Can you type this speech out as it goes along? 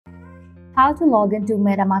How to log into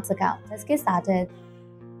Metamask account. Let's get started.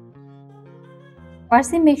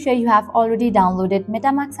 Firstly, make sure you have already downloaded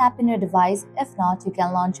Metamask app in your device. If not, you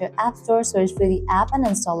can launch your app store, search for the app and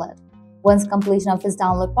install it. Once completion of its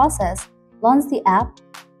download process, launch the app.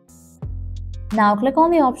 Now click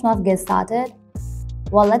on the option of Get Started,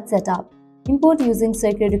 Wallet Setup. Import using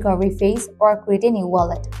secret recovery phase or create a new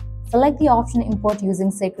wallet. Select the option Import using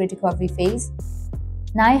secret recovery phase.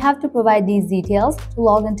 Now you have to provide these details to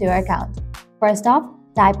log into your account. First off,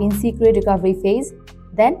 type in secret recovery phase,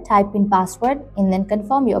 then type in password and then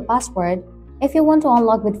confirm your password. If you want to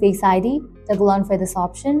unlock with Face ID, toggle on for this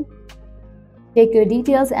option. Take your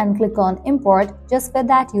details and click on Import. Just for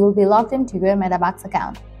that, you will be logged into your Metamask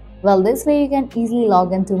account. Well, this way you can easily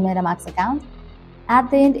log into Metamask account.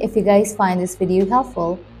 At the end, if you guys find this video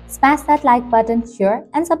helpful, smash that like button, share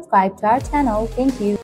and subscribe to our channel. Thank you.